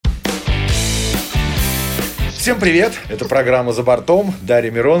Всем привет! Это программа «За бортом».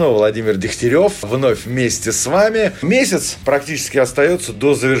 Дарья Миронова, Владимир Дегтярев. Вновь вместе с вами. Месяц практически остается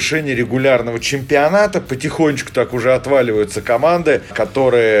до завершения регулярного чемпионата. Потихонечку так уже отваливаются команды,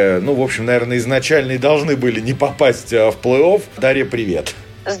 которые, в общем, наверное, изначально и должны были не попасть в плей-офф. Дарья, привет!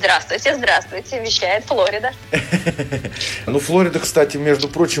 Здравствуйте, вещает Флорида. Флорида, кстати, между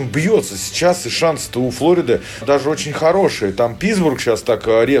прочим, бьется сейчас, и шансы-то у Флориды даже очень хорошие. Там Питтсбург сейчас так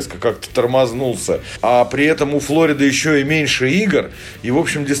резко как-то тормознулся, а при этом у Флориды еще и меньше игр. И, в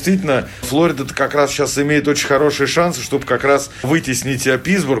общем, действительно, Флорида-то как раз сейчас имеет очень хорошие шансы, чтобы как раз вытеснить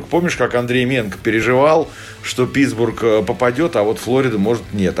Питтсбург. Помнишь, как Андрей Менко переживал, что Питтсбург попадет, а вот Флорида,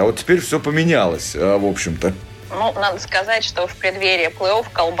 может, нет. А вот теперь все поменялось, в общем-то. Надо сказать, что в преддверии плей-офф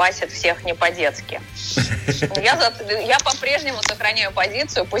колбасит всех не по-детски. Я по-прежнему сохраняю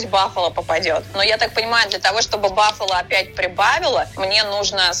позицию, пусть Баффало попадет. Но я так понимаю, для того, чтобы Баффало опять прибавило, мне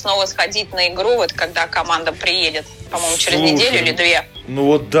нужно снова сходить на игру, вот когда команда приедет, по-моему, через неделю или две.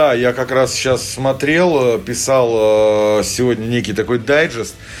 Да, я как раз сейчас смотрел, писал сегодня некий такой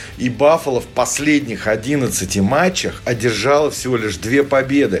дайджест, и Баффало в последних 11 матчах одержало всего лишь 2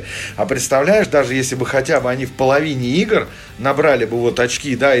 победы. А представляешь, даже если бы хотя бы они в половине игр набрали бы вот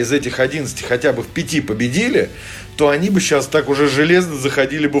очки, да, из этих 11 хотя бы в 5 победили, то они бы сейчас так уже железно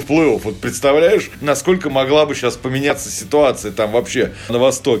заходили бы в плей-офф. Вот представляешь, насколько могла бы сейчас поменяться ситуация там вообще на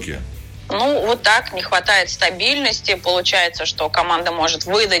Востоке? Вот так, не хватает стабильности. Получается, что команда может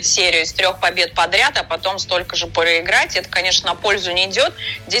выдать серию из 3 побед подряд, а потом столько же проиграть. Это, конечно, на пользу не идет.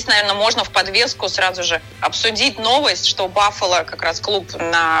 Здесь, наверное, можно в подвеску сразу же обсудить новость, что Баффало, как раз клуб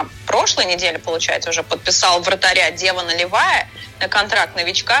на прошлой неделе, получается, уже подписал вратаря Девона Левая на контракт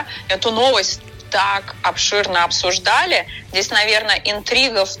новичка. Эту новость так обширно обсуждали. Здесь, наверное,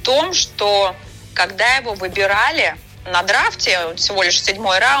 интрига в том, что когда его выбирали на драфте, всего лишь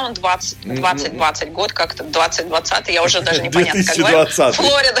 7-й раунд, 2020 год, как-то 2020, я уже даже непонятно, как говорю.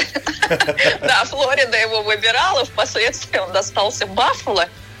 Флорида. Да, Флорида его выбирала, впоследствии он достался Баффало.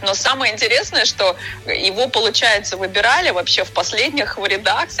 Но самое интересное, что его, получается, выбирали вообще в последних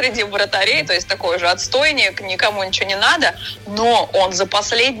рядах среди вратарей, то есть такой же отстойник, никому ничего не надо, но он за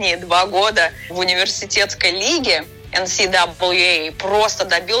последние 2 года в университетской лиге NCAA просто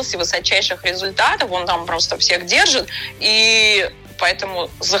добился высочайших результатов, он там просто всех держит, и поэтому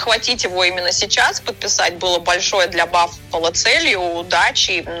захватить его именно сейчас, подписать, было большое для Баффало целью,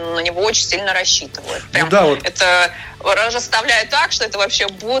 удачи, на него очень сильно рассчитывают. Это расставляют так, что это вообще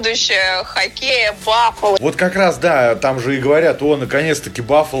будущее хоккея Баффало. Вот как раз, да, там же и говорят, наконец-таки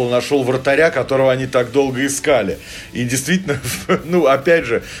Баффало нашел вратаря, которого они так долго искали. И действительно, опять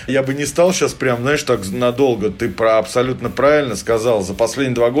же, я бы не стал сейчас прям, так надолго, ты абсолютно правильно сказал, за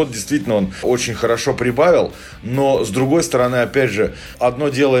последние 2 года действительно он очень хорошо прибавил, но с другой стороны, опять же, одно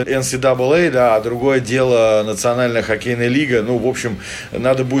дело NCAA, да, а другое дело Национальная хоккейная лига, в общем,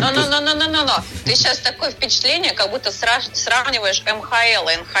 надо будет... Ты сейчас такое впечатление, как будто сравниваешь МХЛ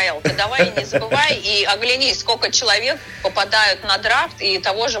и НХЛ. Ты давай не забывай и оглянись, сколько человек попадают на драфт, и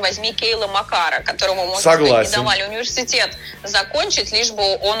того же возьми Кейла Макара, которому, может быть, не давали университет закончить, лишь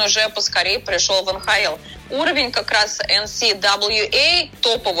бы он уже поскорее пришел в НХЛ. Уровень как раз NCAA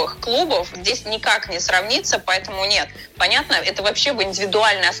топовых клубов здесь никак не сравнится, поэтому нет. Понятно, это вообще в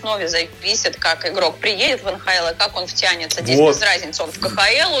индивидуальной основе зависит, как игрок приедет в НХЛ и как он втянется. Здесь без разницы, он в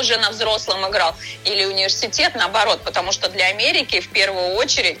КХЛ уже на взрослом играл или университет, наоборот, потому что для Америки в первую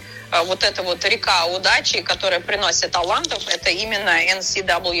очередь вот эта вот река удачи, которая приносит талантов, это именно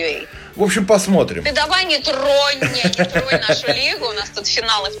NCAA. В общем, посмотрим. Ты давай не тронь нашу лигу. У нас тут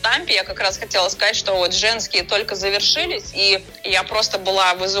финалы в Тампе. Я как раз хотела сказать, что вот женские только завершились, и я просто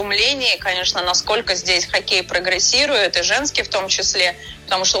была в изумлении, конечно, насколько здесь хоккей прогрессирует, и женский в том числе.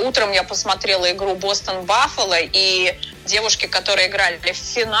 Потому что утром я посмотрела игру Бостон-Баффало, и девушки, которые играли в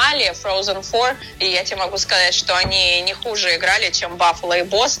финале Frozen Four, и я тебе могу сказать, что они не хуже играли, чем Баффало и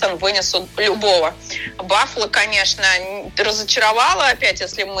Бостон, вынесут любого. Баффало, конечно, разочаровало опять,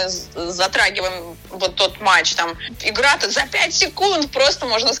 если мы затрагиваем вот тот матч. Там игра-то за 5 секунд просто,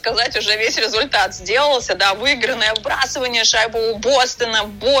 можно сказать, уже весь результат сделался. Да, выигранное вбрасывание шайбы у Бостона,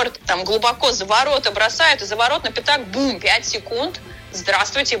 борт, там глубоко за ворота бросают, и за ворот на пятак, бум, 5 секунд.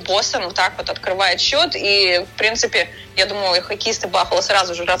 Здравствуйте, Бостон вот так вот открывает счет, и, в принципе, я думаю, хоккеисты Баффало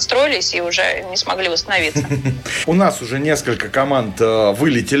сразу же расстроились и уже не смогли восстановиться. У нас уже несколько команд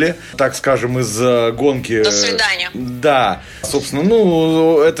вылетели, так скажем, из гонки. До свидания. Да, собственно,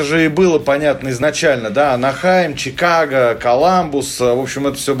 это же и было понятно изначально, да, Анахайм, Чикаго, Коламбус, в общем,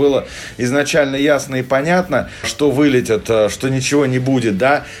 это все было изначально ясно и понятно, что вылетят, что ничего не будет,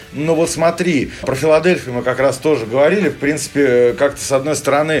 да. Но вот смотри, про Филадельфию мы как раз тоже говорили, в принципе, как-то как-то, с одной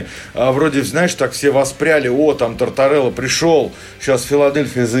стороны, вроде, знаешь, так все воспряли, там Тартарелло пришел, сейчас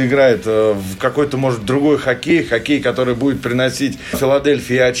Филадельфия заиграет в какой-то, может, другой хоккей, который будет приносить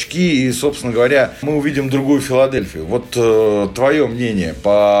Филадельфии очки, и, собственно говоря, мы увидим другую Филадельфию. Вот твое мнение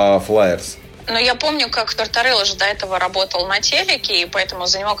по Флайерс? Но я помню, как Тартарелло же до этого работал на телеке, и поэтому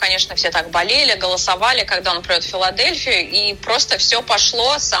за него, конечно, все так болели, голосовали, когда он придет в Филадельфию, и просто все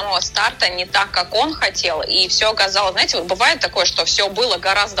пошло с самого старта не так, как он хотел, и все оказалось, знаете, вот бывает такое, что все было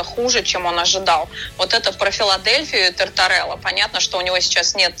гораздо хуже, чем он ожидал. Вот это про Филадельфию и Тартарелло. Понятно, что у него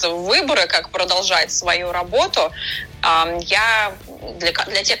сейчас нет выбора, как продолжать свою работу. Я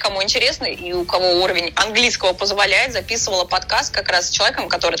для тех, кому интересно и у кого уровень английского позволяет, записывала подкаст как раз с человеком,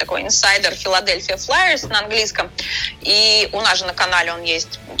 который такой инсайдер Филадельфия Флайерс на английском. И у нас же на канале он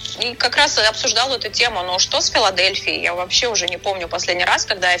есть. И как раз обсуждал эту тему. Ну, что с Филадельфией? Я вообще уже не помню последний раз,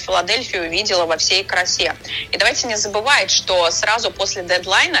 когда я Филадельфию видела во всей красе. И давайте не забывать, что сразу после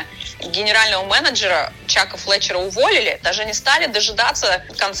дедлайна генерального менеджера Чака Флетчера уволили. Даже не стали дожидаться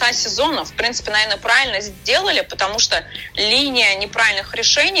конца сезона. В принципе, наверное, правильно сделали, потому что линия неправильных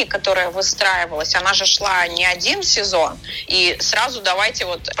решений, которая выстраивалась, она же шла не один сезон. И сразу давайте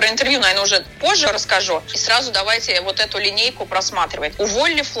про интервью, наверное, уже позже расскажу. И сразу давайте вот эту линейку просматривать.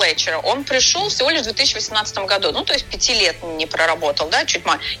 Уволили Флетчера. Он пришел всего лишь в 2018 году. Ну, то есть 5 лет не проработал, да, чуть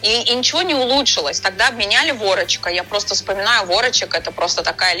мало. И ничего не улучшилось. Тогда обменяли Ворочика. Я просто вспоминаю Ворочик. Это просто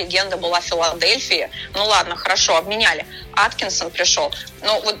такая легенда была Филадельфии. Ну, ладно, хорошо, обменяли. Аткинсон пришел.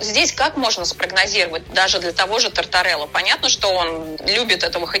 Но вот здесь как можно спрогнозировать даже для того же Тартарелло? Понятно, что он любит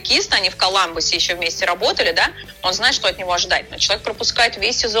этого хоккеиста, они в Коламбусе еще вместе работали, да? Он знает, что от него ожидать. Но человек пропускает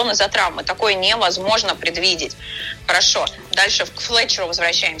весь сезон из-за травмы. Такое невозможно предвидеть. Хорошо. Дальше к Флетчеру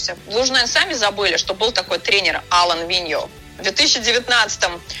возвращаемся. Вы уже, наверное, сами забыли, что был такой тренер Алан Виньо. В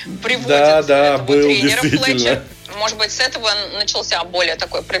 2019-м приводит этого был, тренера Флетчер. Может быть, с этого начался более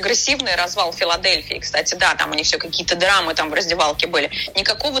такой прогрессивный развал Филадельфии. Кстати, да, там у них все какие-то драмы там в раздевалке были.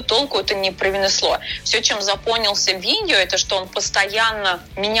 Никакого толку это не принесло. Все, чем запомнился Виньо, это что он постоянно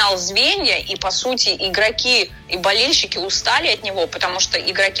менял звенья, и, по сути, игроки и болельщики устали от него, потому что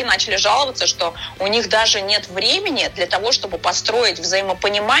игроки начали жаловаться, что у них даже нет времени для того, чтобы построить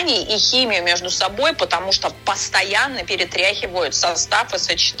взаимопонимание и химию между собой, потому что постоянно перетряхивают состав и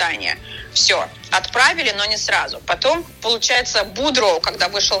сочетания. Все. Отправили, но не сразу. Потом, получается, Будроу, когда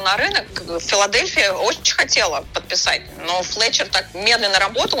вышел на рынок, Филадельфия очень хотела подписать, но Флетчер так медленно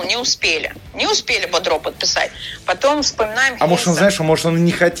работал, не успели. Не успели Будроу подписать. Потом вспоминаем... А может, он, знаешь, может, он и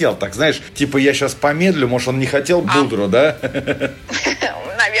не хотел, так, знаешь, типа, я сейчас помедлю, может, он не хотел Будроу, да?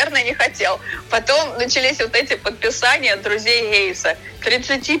 Наверное, не хотел. Потом начались вот эти подписания друзей Гейса.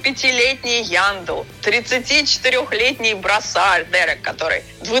 35-летний Яндл, 34-летний Бросар Дерек, который,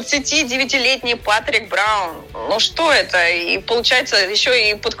 29-летний Патрик Браун. Ну что это? И получается,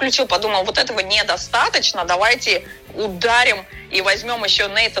 еще и подключил, подумал, вот этого недостаточно, давайте ударим и возьмем еще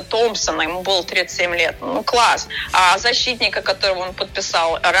Нейта Томпсона, ему было 37 лет. Ну, класс. А защитника, которого он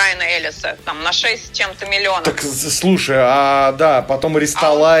подписал, Райана Эллиса, там, на 6 с чем-то миллионов. Так, слушай, да, потом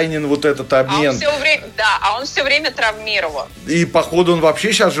Ристолайнин, вот этот обмен. Он все время травмировал. И, походу, он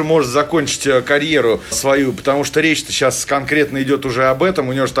вообще сейчас же может закончить карьеру свою, потому что речь-то сейчас конкретно идет уже об этом.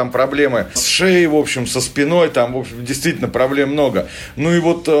 У него же там проблемы с шеей, в общем, со спиной, там, в общем, действительно проблем много. Ну и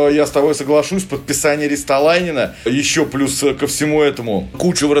вот я с тобой соглашусь, подписание Ристолайнина, еще плюс ко всему этому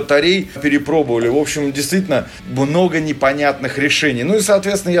кучу вратарей перепробовали. В общем, действительно много непонятных решений. Ну и,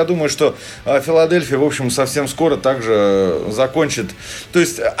 соответственно, я думаю, что Филадельфия, в общем, совсем скоро также закончит, то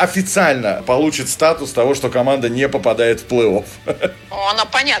есть официально получит статус того, что команда не попадает в плей-офф. Она,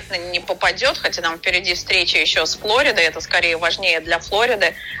 понятно, не попадет, хотя нам впереди встреча еще с Флоридой, это скорее важнее для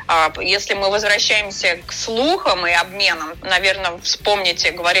Флориды. Если мы возвращаемся к слухам и обменам, наверное,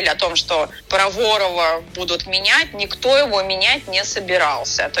 вспомните, говорили о том, что Проворова будут менять, никто его менять не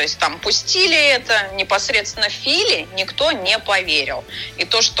собирался. То есть там пустили это непосредственно Фили, никто не поверил. И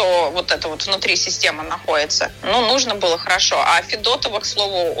то, что вот это вот внутри системы находится, нужно было хорошо. А Федотова, к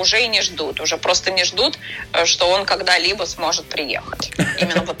слову, уже и не ждут. Уже просто не ждут, что он когда-либо сможет приехать.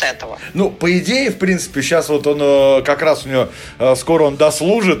 Именно вот этого. По идее, в принципе, сейчас вот он как раз у него скоро он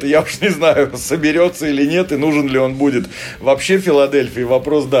дослужит, я уж не знаю, соберется или нет, и нужен ли он будет вообще Филадельфии.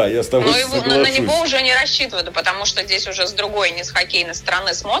 Вопрос, да, я с тобой соглашусь. На него уже не рассчитывают, потому что здесь уже с другой, не с хоккейной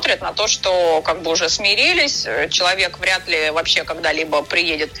стороны смотрят на то, что как бы уже смирились, человек вряд ли вообще когда-либо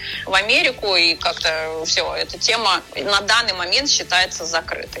приедет в Америку, и как-то все, эта тема на данный момент считается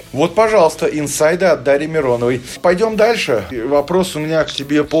закрытой. Вот, пожалуйста, инсайды от Дарьи Мироновой. Пойдем дальше. Вопрос у меня к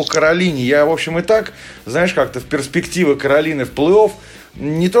тебе по Каролине. Я, в общем, и так, знаешь, как-то в перспективе Каролины в плей-офф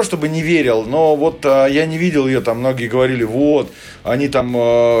не то чтобы не верил, но вот я не видел ее, там многие говорили, вот, они там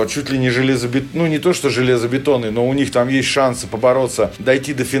чуть ли не не то что железобетонные, но у них там есть шансы побороться,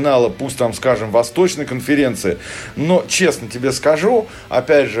 дойти до финала, пусть там, скажем, Восточной конференции. Но, честно тебе скажу,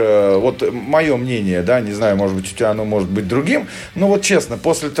 опять же, вот мое мнение, да, не знаю, может быть, у тебя оно может быть другим, но вот честно,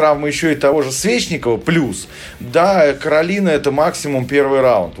 после травмы еще и того же Свечникова плюс, да, Каролина это максимум первый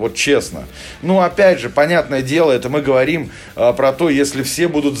раунд, вот честно. Ну, опять же, понятное дело, это мы говорим про то, если все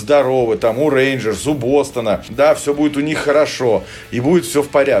будут здоровы, там, у Рейнджерс, у Бостона, да, все будет у них хорошо, и будет все в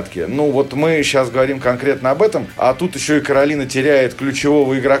порядке. Ну, вот мы сейчас говорим конкретно об этом, а тут еще и Каролина теряет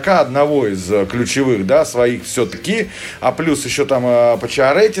ключевого игрока, одного из ключевых, да, своих все-таки, а плюс еще там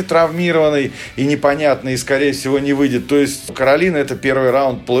Пачиаретти травмированный и непонятный, и, скорее всего, не выйдет. То есть Каролина это первый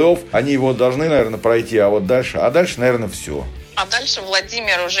раунд плей-офф, они его должны, наверное, пройти, а дальше, наверное, все. А дальше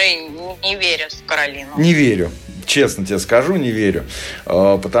Владимир уже не верит в Каролину. Не верю. Честно тебе скажу, не верю.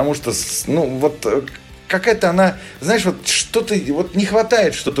 Потому что, ну, вот какая-то она, знаешь, вот что-то, вот не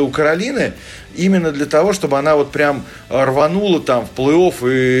хватает что-то у Каролины именно для того, чтобы она вот прям рванула там в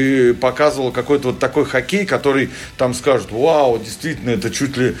плей-офф и показывала какой-то вот такой хоккей, который там скажут, вау, действительно, это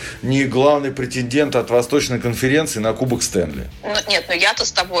чуть ли не главный претендент от Восточной конференции на Кубок Стэнли. Нет, я-то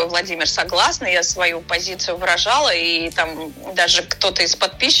с тобой, Владимир, согласна, я свою позицию выражала, и там даже кто-то из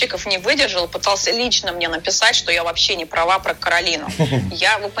подписчиков не выдержал, пытался лично мне написать, что я вообще не права про Каролину.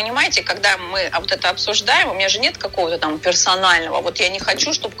 Вы понимаете, когда мы вот это обсуждаем, у меня же нет какого-то там персонального, вот я не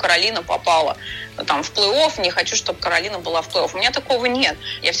хочу, чтобы Каролина попала там в плей-офф, не хочу, чтобы Каролина была в плей-офф. У меня такого нет.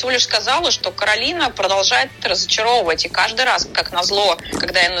 Я всего лишь сказала, что Каролина продолжает разочаровывать. И каждый раз, как назло,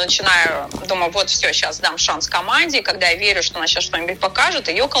 когда я начинаю, думаю, вот все, сейчас дам шанс команде, когда я верю, что она сейчас что-нибудь покажет,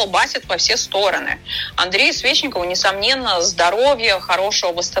 ее колбасит во все стороны. Андрею Свечникову, несомненно, здоровье,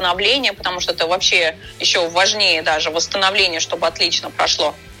 хорошего восстановления, потому что это вообще еще важнее даже восстановление, чтобы отлично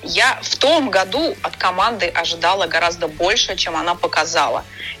прошло. Я в том году от команды ожидала гораздо больше, чем она показала.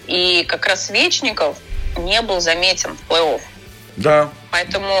 И как раз Свечников не был заметен в плей-офф. Да.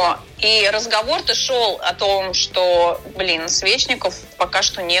 Поэтому и разговор-то шел о том, что, Свечников пока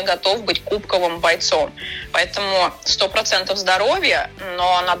что не готов быть кубковым бойцом. Поэтому 100% здоровья,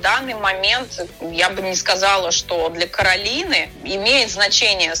 но на данный момент я бы не сказала, что для Каролины имеет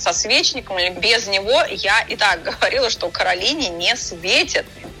значение со Свечником или без него. Я и так говорила, что Каролине не светит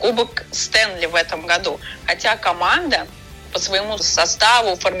Кубок Стэнли в этом году. Хотя команда по своему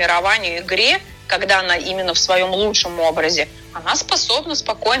составу, формированию, игре, когда она именно в своем лучшем образе, она способна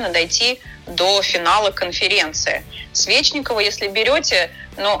спокойно дойти до финала конференции. Свечникова, если берете,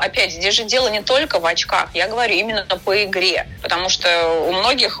 опять, здесь же дело не только в очках, я говорю именно по игре, потому что у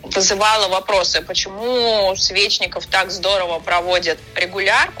многих вызывало вопросы, почему Свечников так здорово проводит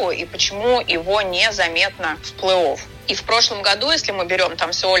регулярку и почему его незаметно в плей-офф. И в прошлом году, если мы берем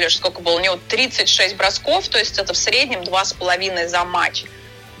там всего лишь, сколько было у него, 36 бросков, то есть это в среднем 2,5 за матч.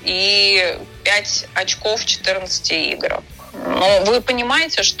 И 5 очков в 14 играх. Но вы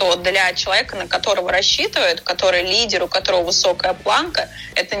понимаете, что для человека, на которого рассчитывают, который лидер, у которого высокая планка,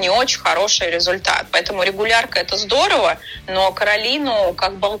 это не очень хороший результат. Поэтому регулярка – это здорово, но Каролину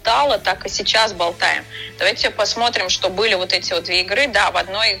как болтала, так и сейчас болтаем. Давайте посмотрим, что были вот эти вот две игры. Да, в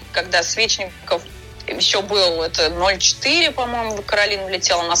одной, когда Свечников еще был, это 0-4, по-моему, Каролина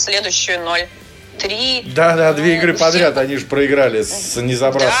влетела, на следующую 0-3. Да, две игры подряд они же проиграли с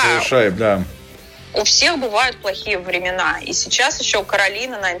незабрасыванием шайб, да. У всех бывают плохие времена. И сейчас еще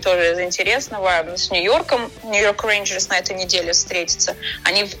Каролина, наверное, тоже из интересного, с Нью-Йорком, Нью-Йорк Рейнджерс на этой неделе встретятся.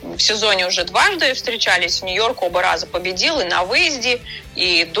 Они в сезоне уже дважды встречались. Нью-Йорк оба раза победил и на выезде,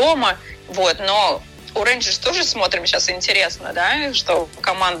 и дома. Но у Рейнджерс тоже смотрим сейчас интересно, да, что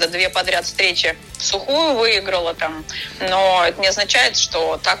команда две подряд встречи в сухую выиграла там, но это не означает,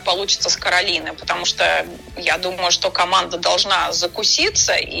 что так получится с Каролиной, потому что я думаю, что команда должна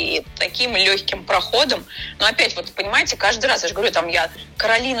закуситься и таким легким проходом, но опять, понимаете, каждый раз, я же говорю,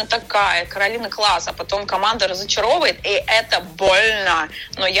 Каролина такая, Каролина класс, а потом команда разочаровывает, и это больно,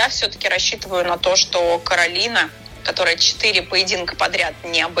 но я все-таки рассчитываю на то, что Каролина, которая 4 поединка подряд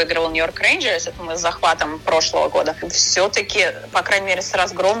не обыгрывал Нью-Йорк Рейнджерс, это мы с захватом прошлого года, все-таки, по крайней мере, с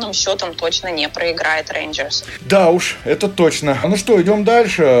разгромным счетом точно не проиграет Рейнджерс. Да уж, это точно. Ну что, идем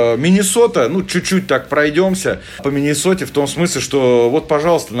дальше. Миннесота, чуть-чуть так пройдемся по Миннесоте, в том смысле, что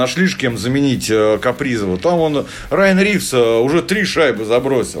пожалуйста, нашли ж кем заменить Капризова. Там Райан Ривз уже 3 шайбы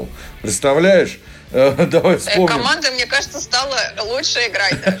забросил. Представляешь? Давай вспомним. Команда, мне кажется, стала лучше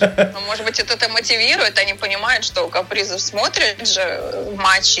играть даже. Может быть, это мотивирует. Они понимают, что Капризов смотрит же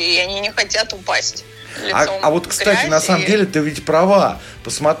матчи, и они не хотят упасть. лицом А вот, кстати, на самом деле ты ведь права.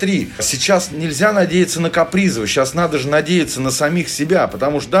 Посмотри, сейчас нельзя надеяться на Капризова, сейчас надо же надеяться на самих себя,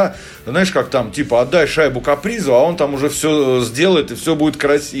 потому что, да, знаешь, как там, типа, отдай шайбу Капризову, а он там уже все сделает и все будет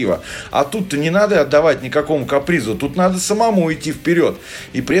красиво. А тут-то не надо отдавать никакому Капризу, тут надо самому идти вперед.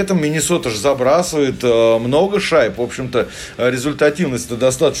 И при этом Миннесота же забрасывает много шайб, в общем-то, результативность-то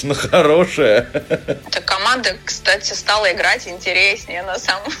достаточно хорошая. Эта команда, кстати, стала играть интереснее на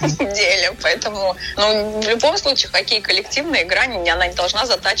самом деле, поэтому, в любом случае, хоккей коллективная игра, она не должна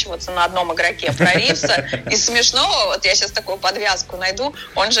затачиваться на одном игроке. Про Ривса из смешного, вот я сейчас такую подвязку найду,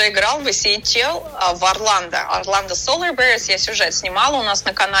 он же играл в ECHL в Орландо Solar Bears, я сюжет снимала, у нас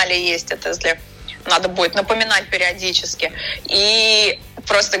на канале есть, это если надо будет напоминать периодически. И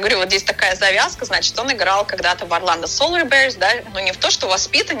просто говорю, вот здесь такая завязка, значит, он играл когда-то в Орландо Solar Bears, да, не в то, что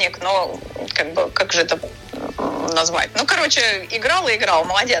воспитанник, но как же это назвать? Играл и играл,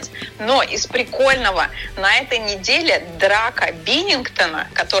 молодец. Но из прикольного, на этой неделе драка Биннингтона,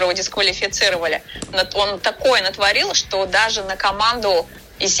 которого дисквалифицировали, он такое натворил, что даже на команду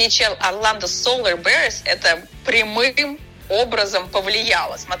ECHL Орландо Solar Bears это прямым образом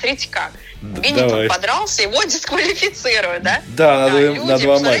повлияло. Смотрите как. Биннингтон подрался, его дисквалифицируют, да? Да, на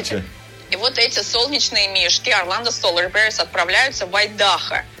 2 матча. И вот эти солнечные мишки Орландо Solar Bears отправляются в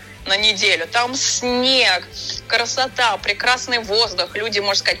Айдахо на неделю. Там снег, красота, прекрасный воздух. Люди,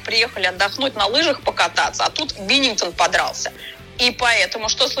 можно сказать, приехали отдохнуть, на лыжах покататься, а тут Биннингтон подрался. И поэтому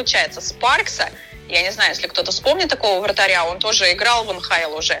что случается? Спаркса, я не знаю, если кто-то вспомнит такого вратаря, он тоже играл в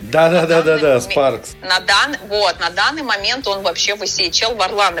НХЛ уже. Да, Спаркс. На данный момент он вообще в ECHL в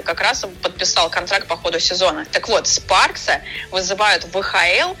Орландо как раз подписал контракт по ходу сезона. Так вот, Спаркса вызывают в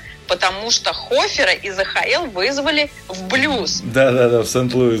ЭХЛ, потому что Хофера из ЭХЛ вызвали в Блюз. Да, в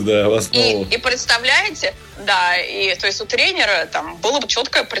Сент-Луис, да, в основу. И представляете, да, и то есть у тренера там было бы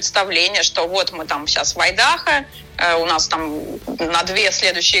четкое представление, что вот мы там сейчас в Айдахо, у нас там на 2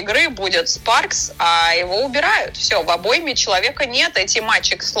 следующие игры будет Спаркс, а его убирают. Все, в обойме человека нет. Эти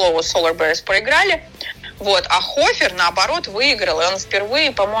матчи, к слову, Solar Bears проиграли. Вот. А Хофер, наоборот, выиграл. И он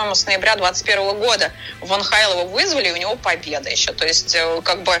впервые, по-моему, с ноября 2021 года в НХЛ его вызвали, и у него победа еще. То есть,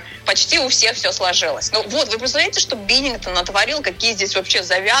 почти у всех все сложилось. Вы представляете, что Биннингтон натворил, какие здесь вообще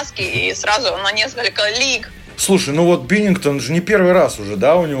завязки, и сразу на несколько лиг. Слушай, Биннингтон же не первый раз уже,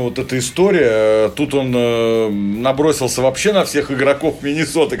 да, у него вот эта история. Тут он набросился вообще на всех игроков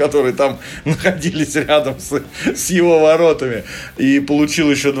Миннесоты, которые там находились рядом с его воротами, и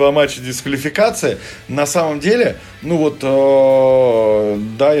получил еще 2 матча дисквалификации. На самом деле,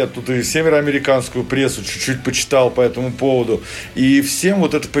 да, я тут и североамериканскую прессу чуть-чуть почитал по этому поводу, и всем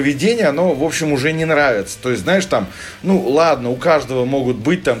вот это поведение, оно, в общем, уже не нравится. То есть, знаешь, там, ладно, у каждого могут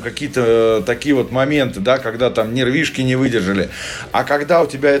быть там какие-то такие вот моменты, да, когда там нервишки не выдержали. А когда у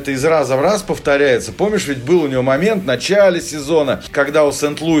тебя это из раза в раз повторяется, помнишь, ведь был у него момент в начале сезона, когда у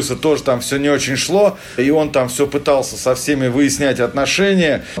Сент-Луиса тоже там все не очень шло, и он там все пытался со всеми выяснять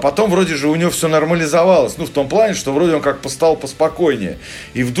отношения. Потом вроде же у него все нормализовалось. В том плане, что вроде он как стал поспокойнее.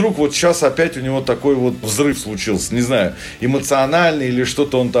 И вдруг вот сейчас опять у него такой вот взрыв случился. Не знаю, эмоциональный или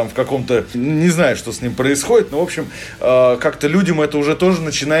что-то он там в каком-то... Не знаю, что с ним происходит, но, в общем, как-то людям это уже тоже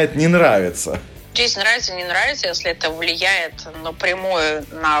начинает не нравиться. Здесь нравится, не нравится, если это влияет напрямую,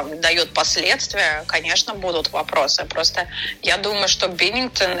 дает последствия, конечно, будут вопросы. Просто я думаю, что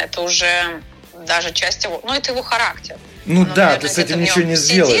Биннингтон это уже даже часть его, это его характер. Наверное, ты с этим ничего не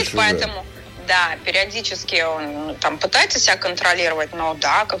сделаешь уже. Поэтому, да, периодически он там пытается себя контролировать, но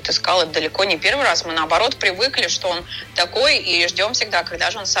да, как ты сказал, это далеко не первый раз. Мы, наоборот, привыкли, что он такой, и ждем всегда,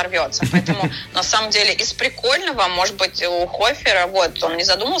 когда же он сорвется. Поэтому, на самом деле, из прикольного, может быть, у Хофера, он не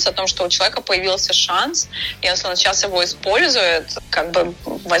задумался о том, что у человека появился шанс, и если он сейчас его использует,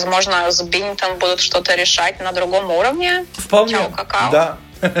 возможно, с Биннингтоном будут что-то решать на другом уровне. Вполне, Чао, какао. Да.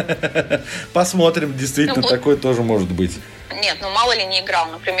 Посмотрим, действительно, такое тоже может быть. Нет, мало ли не играл.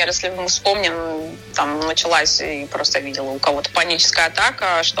 Например, если мы вспомним, там началась, и просто видела у кого-то паническая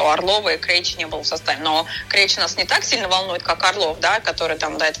атака, что Орлова и Крейчи не было в составе. Но Крейчи нас не так сильно волнует, как Орлов, да, который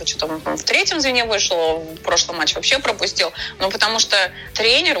там до этого что-то в 3-м звене вышел, в прошлом матче вообще пропустил. Потому что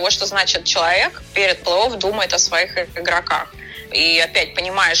тренер, вот что значит человек перед плей-офф думает о своих игроках. И опять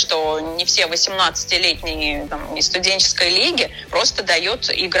понимая, что не все 18-летние из студенческой лиги, просто дает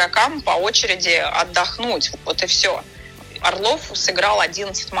игрокам по очереди отдохнуть. Вот и все. Орлов сыграл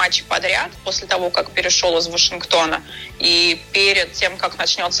 11 матчей подряд после того, как перешел из Вашингтона. И перед тем, как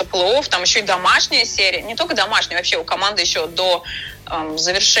начнется плей-офф, там еще и домашняя серия. Не только домашняя, вообще у команды еще до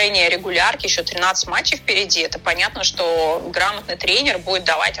завершение регулярки, еще 13 матчей впереди. Это понятно, что грамотный тренер будет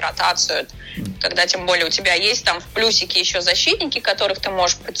давать ротацию. Когда тем более у тебя есть там в плюсике еще защитники, которых ты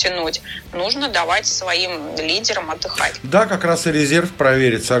можешь подтянуть, нужно давать своим лидерам отдыхать. Да, как раз и резерв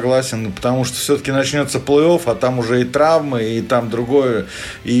проверить, согласен, потому что все-таки начнется плей-офф, а там уже и травмы, и там другое,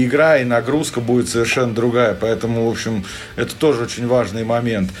 и игра, и нагрузка будет совершенно другая, поэтому, в общем, это тоже очень важный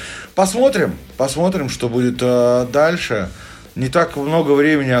момент. Посмотрим, что будет дальше. Не так много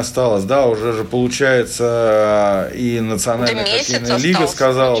времени осталось, да, уже же получается и Национальная хоккейная лига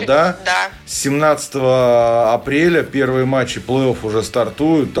сказала, да, 17 апреля первые матчи плей-офф уже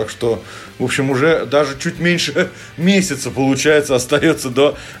стартуют, так что, в общем, уже даже чуть меньше месяца, получается, остается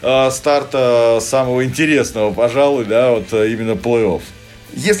до старта самого интересного, пожалуй, да, вот именно плей-офф.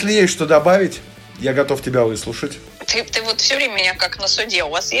 Если есть что добавить, я готов тебя выслушать. Ты вот все время меня как на суде. У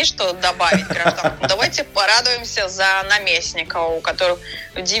вас есть что добавить, граждан? Давайте порадуемся за Наместникова, у которых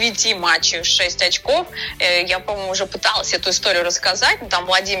в 9 матчах 6 очков. Я, по-моему, уже пыталась эту историю рассказать. Там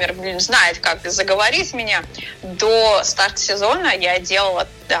Владимир знает, как заговорить меня. До старта сезона я делала,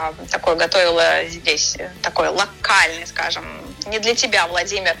 готовила здесь такой локальный, скажем, не для тебя,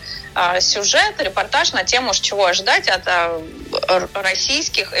 Владимир, сюжет, репортаж на тему, чего ожидать от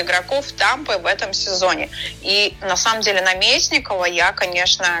российских игроков Тампы в этом сезоне. И на самом деле Наместникова я,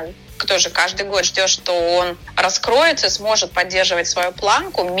 конечно, тоже каждый год ждешь, что он раскроется и сможет поддерживать свою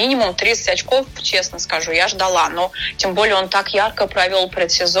планку. Минимум 30 очков, честно скажу, я ждала. Но тем более он так ярко провел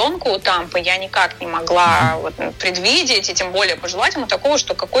предсезонку у Тампы, я никак не могла предвидеть и тем более пожелать ему такого,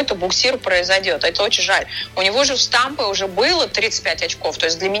 что какой-то буксир произойдет. Это очень жаль. У него же в Тампе уже было 35 очков. То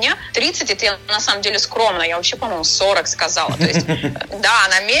есть для меня 30 это на самом деле скромно. Я вообще, по-моему, 40 сказала. То есть, да,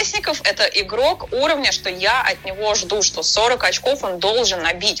 Наместников это игрок уровня, что я от него жду, что 40 очков он должен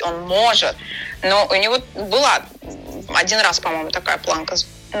набить. Он может. Но у него была один раз, по-моему, такая планка.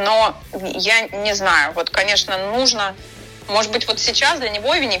 Но я не знаю. Вот, конечно, нужно... Может быть, вот сейчас для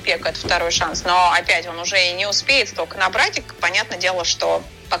него Виннипег это второй шанс. Но опять он уже и не успеет столько набрать. И понятное дело, что,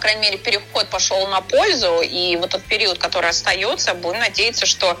 по крайней мере, переход пошел на пользу. И вот этот период, который остается, будем надеяться,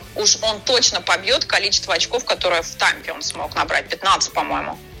 что уж он точно побьет количество очков, которое в Тампе он смог набрать. 15,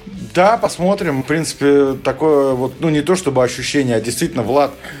 по-моему. Да, посмотрим. В принципе, такое вот, не то чтобы ощущение, а действительно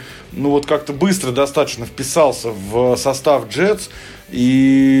Влад как-то быстро достаточно вписался в состав Джетс.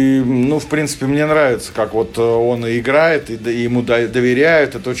 И, в принципе, мне нравится, как вот он играет, и ему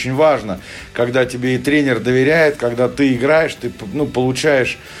доверяют. Это очень важно, когда тебе и тренер доверяет, когда ты играешь, ты,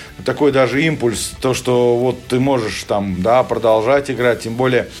 получаешь такой даже импульс, то, что вот ты можешь там, продолжать играть. Тем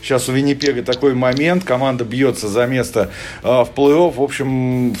более, сейчас у Виннипега такой момент, команда бьется за место в плей-офф. В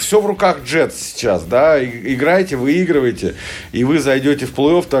общем, все в руках Джетс сейчас, да. Играйте, выигрывайте, и вы зайдете в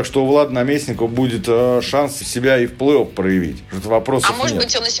плей-офф. Так что у Влада Наместникова будет шанс себя и в плей-офф проявить. Это вопрос. А может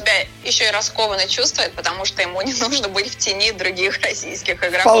быть, он себя еще и раскованно чувствует, потому что ему не нужно быть в тени других российских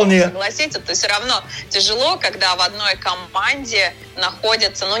игроков. Вполне. Согласитесь, то все равно тяжело, когда в одной команде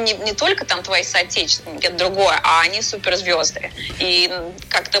находятся, не только там твои соотечественники, это другое, а они суперзвезды. И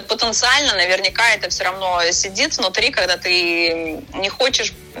как-то потенциально наверняка это все равно сидит внутри, когда ты не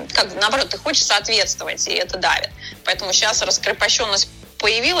хочешь, наоборот, ты хочешь соответствовать, и это давит. Поэтому сейчас раскрепощенность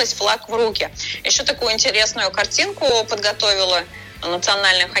появилась, флаг в руки. Еще такую интересную картинку подготовила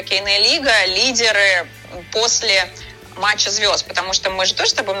Национальная хоккейная лига, лидеры после матча звезд, потому что мы же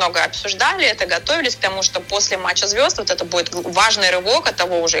тоже с тобой много обсуждали это, готовились к тому, что после матча звезд вот это будет важный рывок, от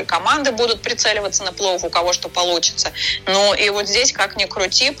того уже и команды будут прицеливаться на плей-офф, у кого что получится. Ну и вот здесь, как ни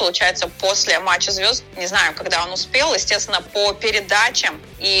крути, получается, после матча звезд, не знаю, когда он успел, естественно, по передачам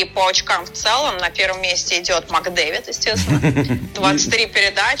и по очкам в целом на первом месте идет МакДэвид, естественно. 23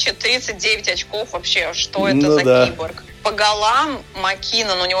 передачи, 39 очков вообще. Что это за киборг? По голам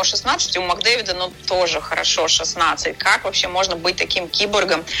Маккинон, у него 16, у МакДэвида, тоже хорошо 16. Как вообще можно быть таким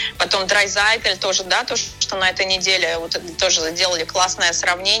киборгом? Потом Драйзайтель тоже, то, что на этой неделе вот тоже сделали классное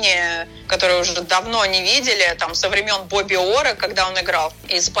сравнение, которое уже давно не видели, там, со времен Бобби Ора, когда он играл,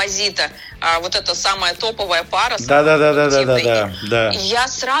 и Эспозито. Вот это самая топовая пара. Да. Я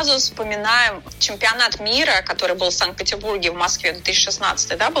сразу вспоминаю чемпионат мира, который был в Санкт-Петербурге, в Москве,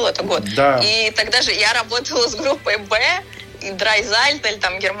 2016, был это год? Да. И тогда же я работала с группой «Б», и Драйзайтель,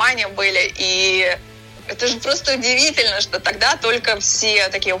 там Германия были, и это же просто удивительно, что тогда только все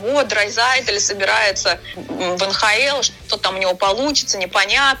такие, Драйзайтель собирается в НХЛ, что там у него получится,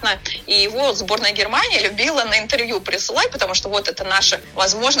 непонятно. И его сборная Германии любила на интервью присылать, потому что это наша,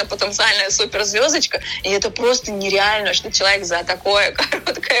 возможно, потенциальная суперзвездочка. И это просто нереально, что человек за такое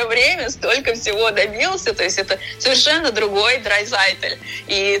короткое время столько всего добился. То есть это совершенно другой Драйзайтель.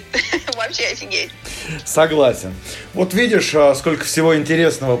 И вообще офигеть. Согласен. Вот видишь, сколько всего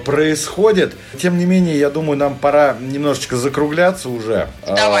интересного происходит. Тем не менее, я думаю, нам пора немножечко закругляться уже.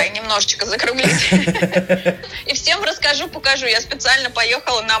 Давай, немножечко закруглить. И всем покажу. Я специально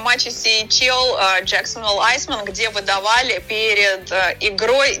поехала на матч ECHL Jacksonville Iceman, где выдавали перед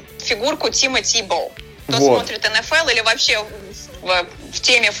игрой фигурку Тима Тибоу. Кто смотрит НФЛ или вообще в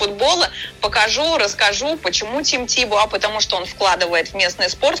теме футбола, покажу, расскажу, почему Тим Тибоу, потому что он вкладывает в местный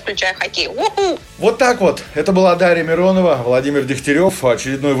спорт, включая хоккей. У-ху! Вот так вот. Это была Дарья Миронова, Владимир Дегтярев.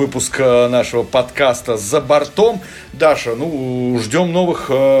 Очередной выпуск нашего подкаста «За бортом». Даша, ждем новых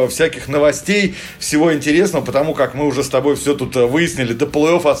всяких новостей, всего интересного, потому как мы уже с тобой все тут выяснили. До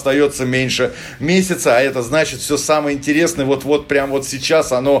плей-офф остается меньше месяца, а это значит, все самое интересное прямо вот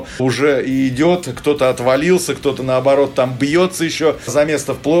сейчас оно уже и идет. Кто-то отвалился, кто-то наоборот там бьется еще за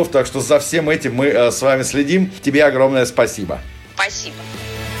место в плей-офф, так что за всем этим мы с вами следим. Тебе огромное спасибо. Спасибо.